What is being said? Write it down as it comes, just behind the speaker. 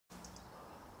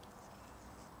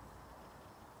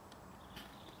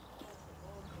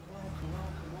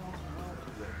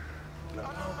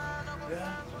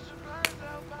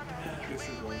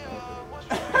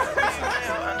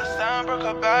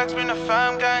bags, been a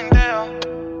fam gang deal.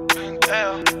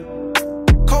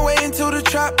 Can't wait until the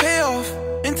trap pay off.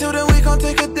 Until then we can't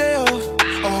take a day off.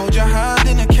 I'll hold your hand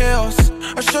in the chaos.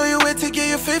 I'll show you where to get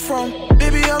your faith from.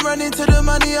 Baby, I'm running to the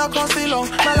money, I can't stay long.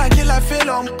 Man, like it like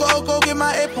film. Go get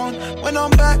my ape on. When I'm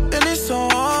back, then it's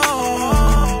on.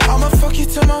 I'ma fuck you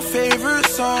to my favorite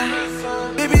song.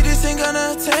 Baby, this ain't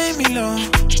gonna take me long.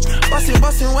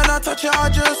 Bustin', when I touch it, I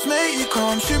just make you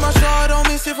come. Shoot my shot, don't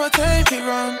miss if I take it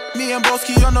wrong. Me and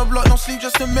Boski on the block, no sleep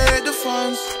just to make the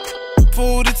funds. For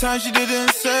all the times you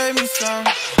didn't save me some.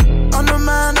 I'm the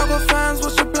man, I got fans,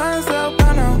 what's your plans? They'll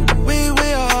pan out. We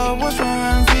are, what's my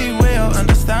hands? We will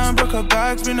understand, broke her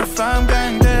bags, been a fam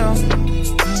gang deal.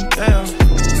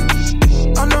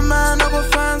 I'm the man, I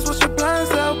got fans, what's your plans?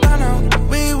 They'll pan out.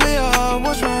 We are,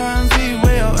 what's my hands? We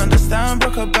will understand,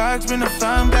 broke her bags, been a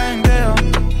fam gang deal.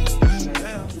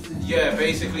 Yeah,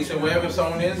 basically, so wherever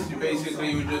someone is, you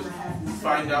just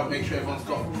find out, make sure everyone's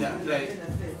got that plate.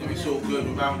 If it's all good,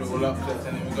 we round it all up,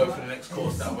 and then we go for the next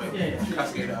course that way.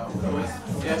 Cascade it out that way.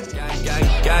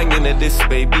 Yeah. Gang into this,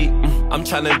 baby. I'm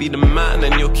tryna be the man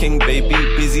and your king, baby.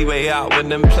 Busy way out when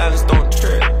them plans don't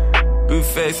trip. Blue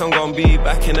face, I'm gonna be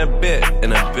back in a bit.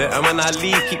 And when I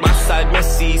leave, keep my side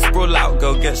messy. Sprawl out,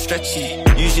 girl, get stretchy.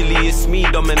 Usually it's me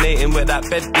dominating where that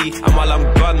bed be. And while I'm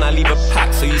gone, I leave a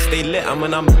pack, so you stay lit. And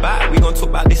when I'm back, we gon' talk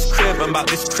about this crib. And about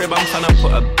this crib, I'm tryna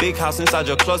put a big house inside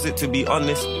your closet, to be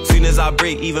honest. Soon as I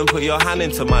break even, put your hand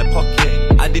into my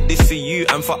pocket. I did this for you,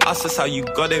 and for us, that's how you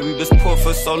got it. We was poor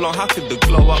for so long, how could the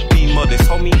glow up be modest?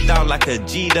 Hold me down like a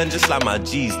G, then just like my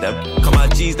G's, them. Come my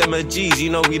G's, them are G's, you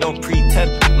know we don't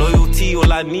pretend. Loyalty,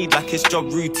 all I need, like it's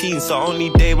job routine. So only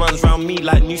day ones round me,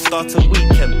 like new starter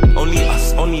weekend. Only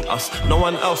us, no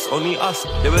one else, only us.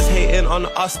 They was hating on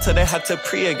us till they had to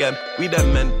pre again. We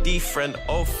them meant D-friend,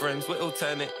 old friends, we're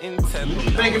alternate intent.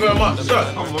 Thank you very much. So,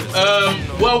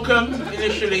 welcome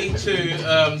initially to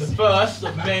the first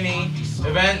of many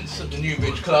events at the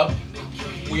Newbridge Club.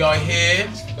 We are here,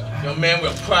 young men,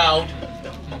 we're proud.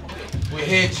 We're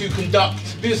here to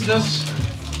conduct business.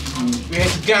 We're here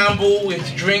to gamble, we're here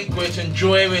to drink, we're here to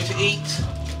enjoy, we're here to eat.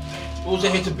 We're also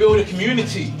here to build a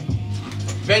community.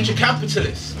 Venture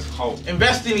capitalists,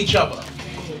 invest in each other.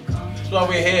 That's why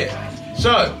we're here.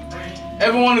 So,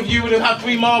 every one of you would have had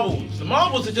 3 marbles. The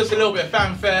marbles are just a little bit of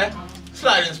fanfare,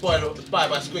 slightly inspired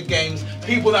by Squid Games.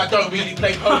 People that don't really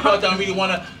play poker, don't really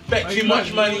want to bet too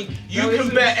much money. You can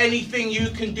bet anything, you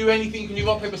can do anything, you can do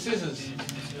rock, paper, scissors.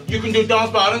 You can do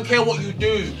dance, but I don't care what you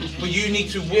do, but you need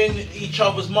to win each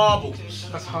other's marbles.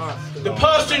 That's hard. The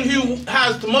person who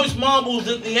has the most marbles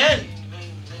at the end,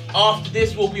 after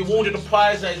this, will be awarded a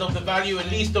prize that is of the value at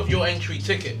least of your entry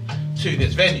ticket to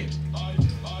this venue.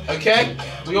 Okay?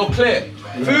 We all clear?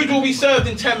 Food will be served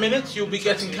in 10 minutes. You'll be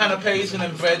getting canapes and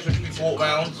then breads which will be brought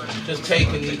round. Just take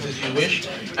and eat as you wish.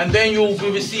 And then you'll be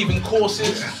receiving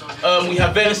courses. We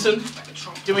have venison.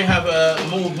 Then we have a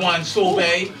mulled wine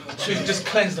sorbet to just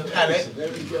cleanse the palate.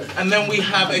 And then we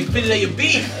have a filet of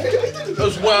beef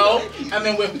as well. And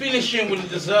then we're finishing with a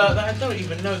dessert that I don't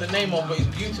even know the name of, but it's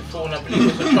beautiful, and I believe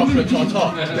it's a chocolate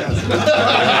tartare.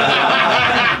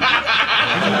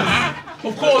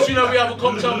 Of course, you know, we have a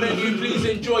cocktail menu. Please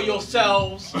enjoy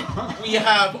yourselves. We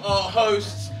have our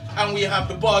hosts and we have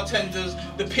the bartenders.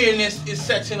 The pianist is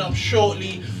setting up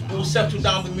shortly. We'll settle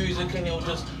down the music and he'll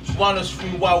just run us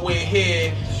through while we're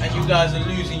here, and you guys are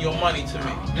losing your money to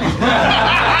me.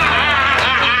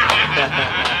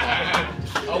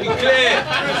 Are we clear?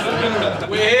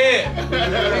 We're here.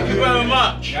 Thank you very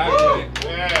much. Thank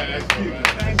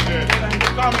you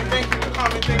for coming. Thank you for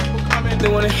coming. Thank you for coming. They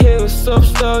wanna hear a sob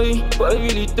story, but it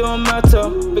really don't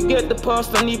matter. Forget the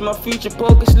past, I need my future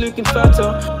pockets looking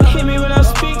fatter. They hear me when I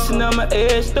speak, so now my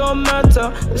age don't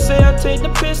matter. They say I take the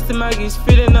piss, the Maggie's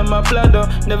filling up my bladder.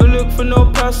 Never look for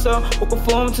no passer, or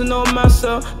perform to no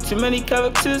massa. Too many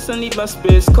characters, I need my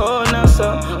space, call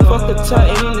NASA. Fuck a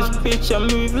titan in this bitch, I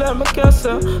move like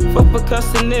Mikasa. Fuck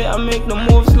procrastinate, I make no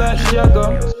moves like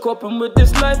Jagger. Coping with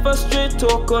this life, I straight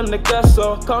talk on the gas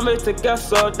off. Can't wait to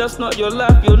gas off, that's not your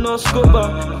life, you're no scooper.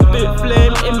 Bit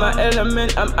flame in my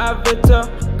element, I'm avatar.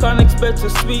 Can't expect a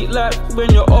sweet life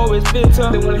when you're always bitter.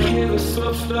 They wanna hear a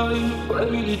sob story, but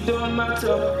it really don't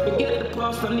matter. Forget the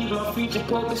past, I need my future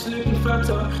pockets looking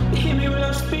fatter. They hear me when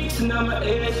I speak, so now my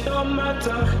age don't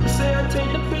matter. They say I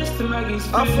take the piss to Maggie's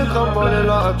feet. I think I'm running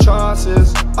out of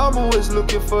chances. I'm always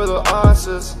looking for the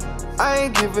answers. I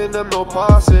ain't giving them no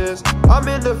passes. I'm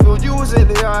in the field, you was in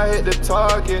here, I hit the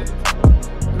target.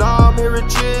 Now I'm hearing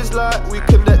cheers like we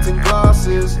connecting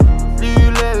glasses.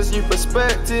 New lens, new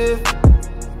perspective.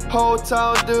 Whole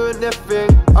town doing their thing,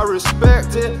 I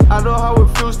respect it. I know how it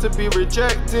feels to be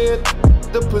rejected.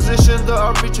 The position that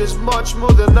I reach is much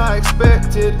more than I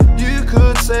expected. You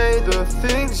could say the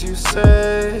things you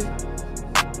say.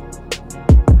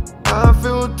 I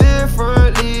feel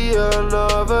differently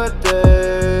another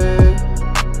day,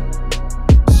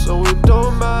 so it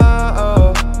don't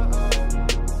matter.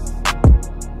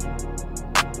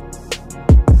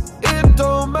 It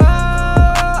don't matter.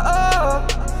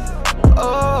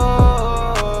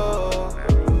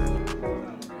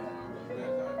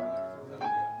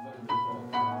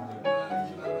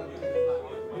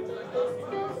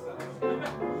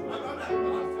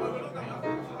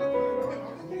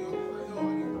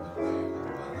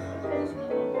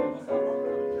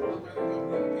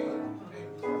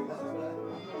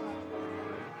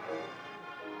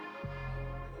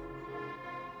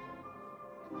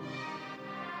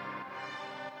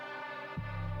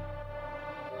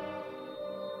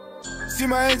 See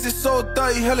my hands is so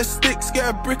dirty, hella sticks, get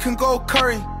a brick and go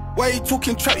curry. Why you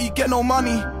talking trap, you get no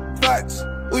money. Facts,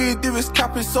 all you do is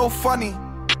cap, it's so funny.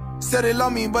 Said they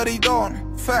love me, but they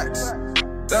don't. Facts,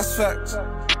 that's facts.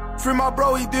 Free my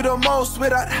bro, he do the most with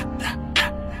that.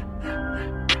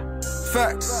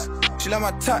 Facts, she like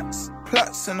my tats,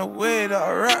 plats, and the way that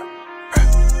I rap.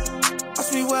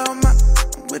 Ask me where I'm at,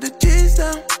 I'm with the G's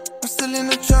down. I'm still in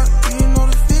the trap, you know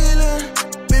the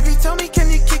feeling. Baby, tell me, can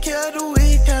you kick it at the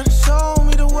weekend? Show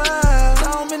me the way,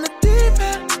 now I'm in the deep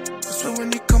end. That's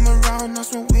when you come around,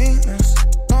 that's my weakness.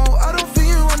 No, I don't think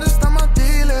you understand my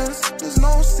dealings. There's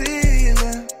no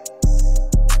ceiling.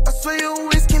 I swear you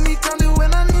always keep me grounded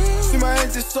when I need. See my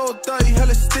hands is so dirty,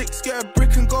 hella sticks, get a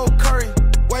brick and go curry.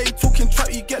 Why you talking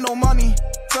trap, you get no money.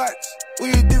 Facts, all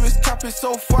you do is cap, it's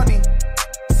so funny.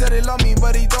 Said they love me,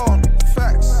 but they don't.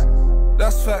 Facts,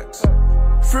 that's facts.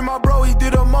 Free my bro, he do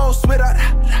the most with that.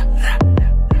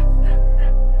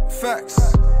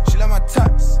 Facts, she like my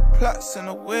tats, plats, and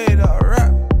the way that I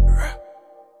rap.